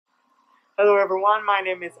Hello everyone, my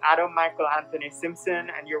name is Adam Michael Anthony Simpson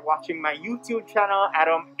and you're watching my YouTube channel,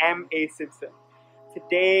 Adam M.A. Simpson.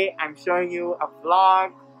 Today I'm showing you a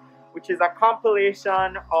vlog which is a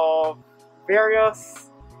compilation of various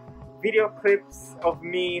video clips of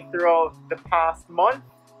me throughout the past month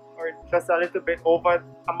or just a little bit over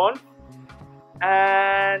a month.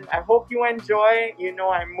 And I hope you enjoy. You know,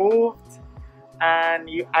 I moved and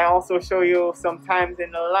I also show you some times in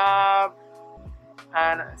the lab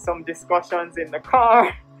and some discussions in the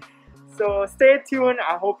car. So stay tuned.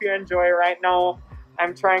 I hope you enjoy. Right now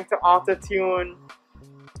I'm trying to auto-tune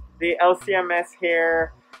the LCMS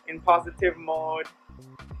here in positive mode.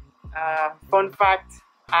 Fun fact,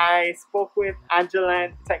 I spoke with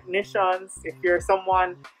Agilent technicians. If you're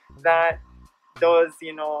someone that does,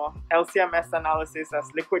 you know, LCMS analysis as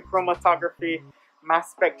liquid chromatography,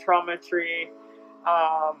 mass spectrometry,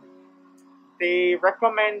 they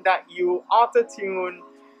recommend that you auto-tune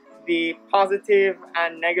the positive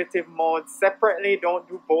and negative modes separately. Don't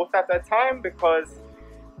do both at a time, because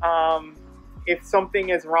if something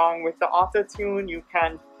is wrong with the auto-tune, you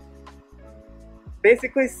can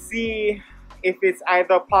basically see if it's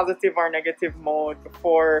either positive or negative mode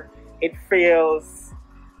before it fails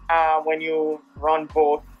when you run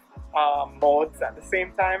both modes at the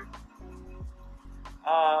same time.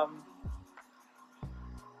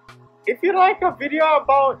 If you like a video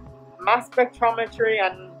about mass spectrometry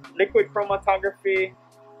and liquid chromatography,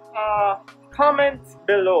 comment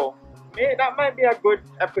below. That might be a good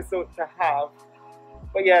episode to have.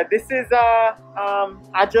 But yeah, this is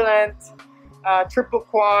Agilent triple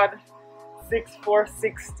quad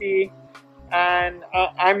 6460, and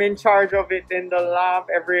I'm in charge of it in the lab.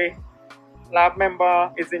 Every lab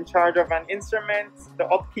member is in charge of an instrument, the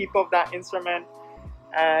upkeep of that instrument,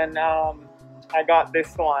 and I got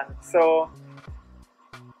this one. So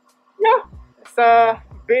yeah, it's a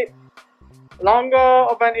bit longer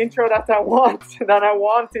of an intro than I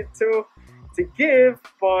wanted to give,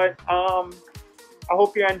 but I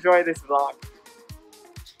hope you enjoy this vlog.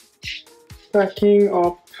 Packing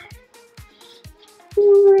up.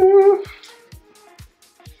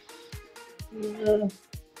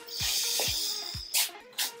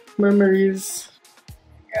 Memories.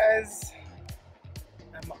 Guys,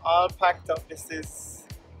 I'm all packed up. This is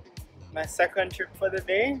my second trip for the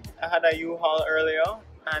day. I had a U-Haul earlier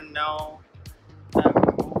and now I'm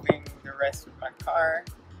moving the rest with my car.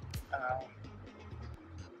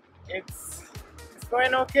 It's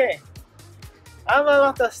going okay. I have a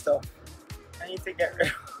lot of stuff. I need to get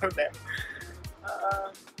rid of them.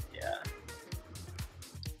 Yeah.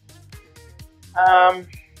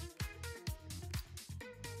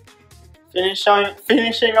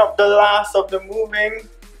 Finishing up the last of the moving.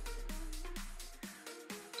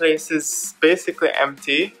 Place is basically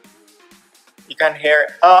empty. You can hear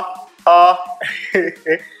and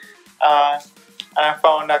I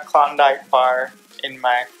found a Klondike bar in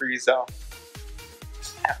my freezer.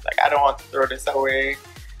 Like, I don't want to throw this away,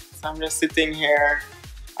 so I'm just sitting here.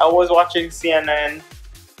 I was watching CNN.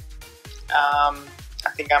 I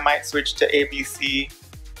think I might switch to ABC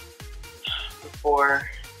before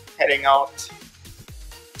heading out.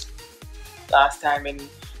 Last time in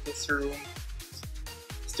this room,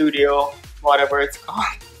 studio, whatever it's called.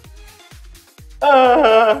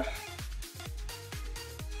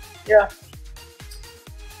 Yeah.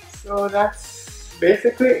 So that's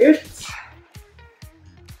basically it.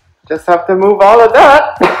 Just have to move all of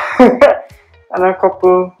that and a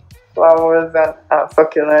couple flowers and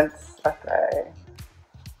succulents that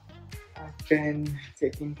I've been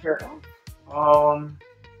taking care of.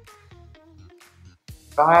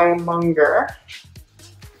 By Munger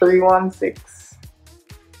 316.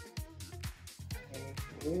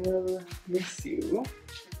 I will miss you,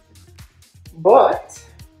 but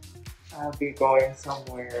I'll be going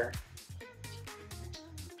somewhere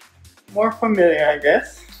more familiar, I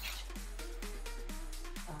guess.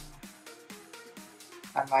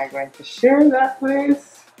 Am I going to share that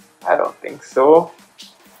place? I don't think so.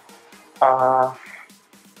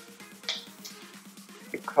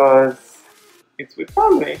 Because it's with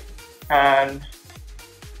family and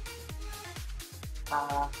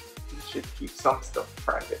we should keep some stuff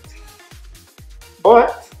private.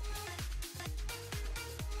 But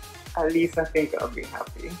at least I think I'll be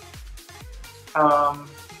happy.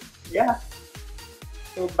 Yeah.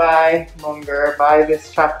 So bye, Munger. Bye,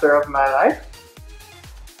 this chapter of my life.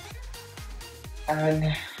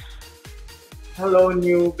 And hello,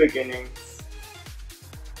 new beginnings.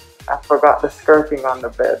 I forgot the skirting on the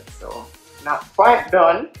bed, so not quite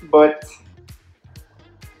done, but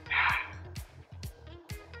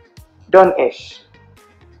done-ish.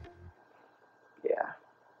 Yeah.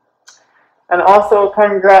 And also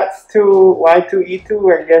congrats to Y2E2,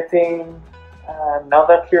 we're getting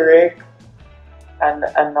another Keurig and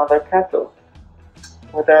another kettle.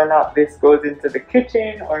 Whether or not this goes into the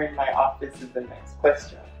kitchen or in my office is the next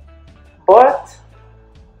question. But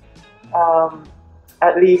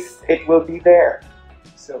at least it will be there.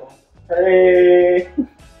 So, hooray!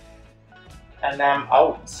 And I'm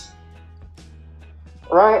out.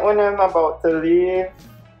 Right when I'm about to leave,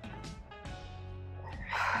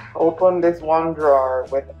 open this one drawer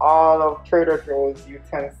with all of Trader Joe's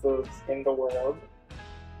utensils in the world,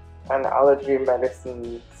 and allergy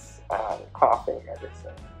medicines, and coughing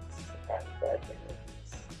medicines, and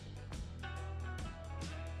vitamins.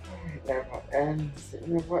 It never ends, it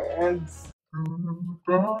never ends.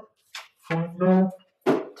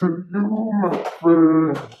 To you, my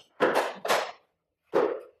friend,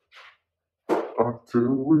 until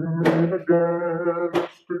we meet again.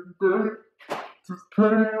 It's been great to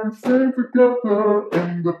play and sing together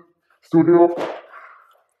in the studio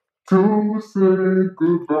to say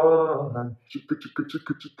goodbye. Chicka chicka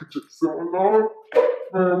chicka chicka chicka. So long,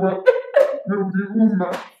 farewell, will you,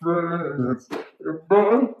 my friends,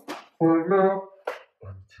 goodbye for now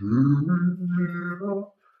until we meet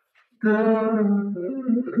again.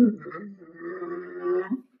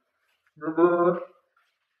 Goodbye.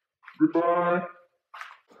 Goodbye.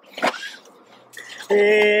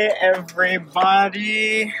 Hey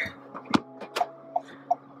everybody.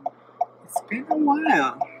 It's been a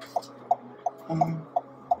while.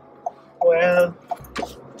 Well,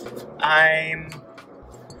 I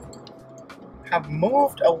have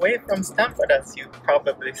moved away from Stanford, as you've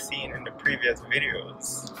probably seen in the previous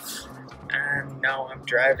videos. And now I'm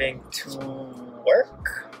driving to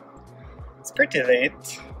work. It's pretty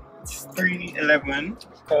late. It's 3:11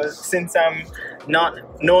 because since I'm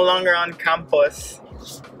no longer on campus,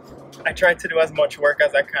 I try to do as much work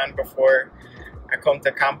as I can before I come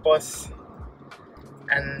to campus,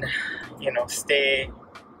 and stay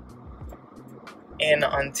in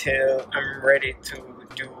until I'm ready to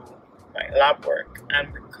do my lab work.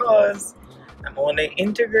 And because I'm only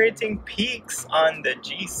integrating peaks on the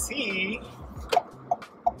GC,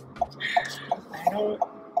 I don't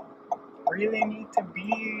really need to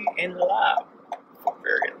be in lab for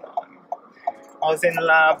very long. I was in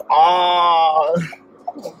lab all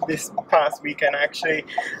this past weekend. Actually,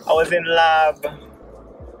 I was in lab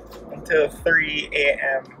until 3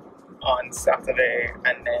 a.m. on Saturday,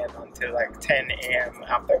 and then until like 10 a.m.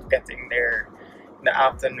 after getting there in the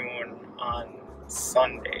afternoon on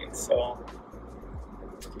Sunday. So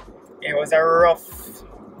it was a rough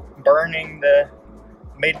burning the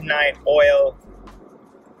midnight oil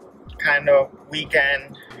kind of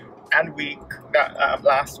weekend and week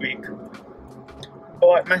last week.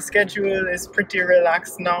 But my schedule is pretty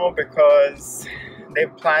relaxed now because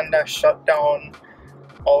they've planned a shutdown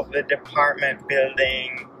of the department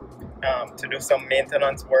building to do some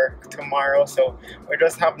maintenance work tomorrow, so we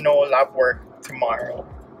just have no lab work tomorrow.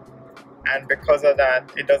 And because of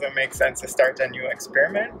that, it doesn't make sense to start a new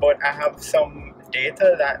experiment. But I have some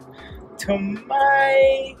data that, to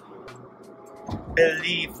my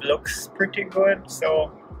belief, looks pretty good,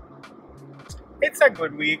 so it's a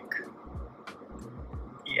good week.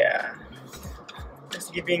 Yeah,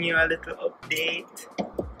 just giving you a little update.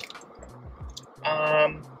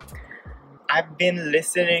 I've been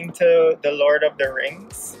listening to The Lord of the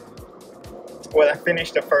Rings. Well, I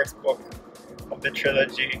finished the first book of the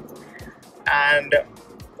trilogy, and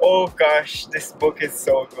oh gosh, this book is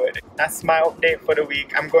so good. That's my update for the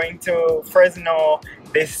week. I'm going to Fresno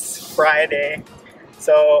this Friday,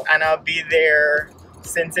 and I'll be there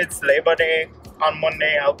since it's Labor Day on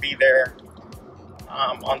Monday. I'll be there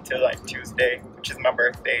until like Tuesday, which is my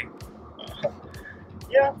birthday.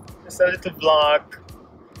 Yeah, just a little vlog,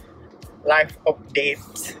 life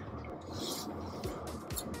update.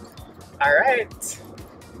 Alright,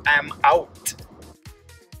 I'm out.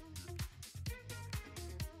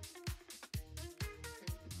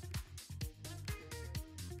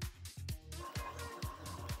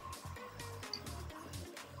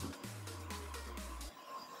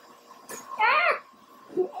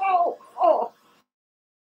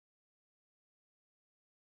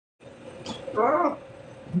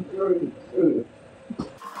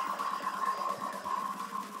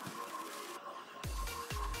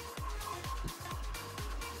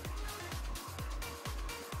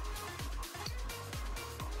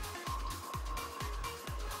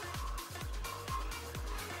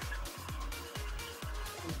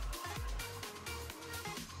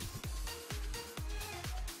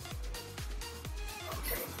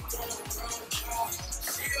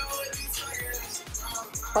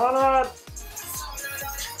 Hold on.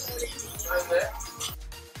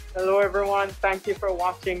 Hello everyone, thank you for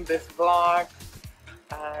watching this vlog.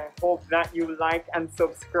 I hope that you like and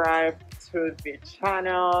subscribe to the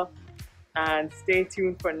channel and stay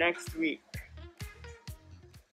tuned for next week.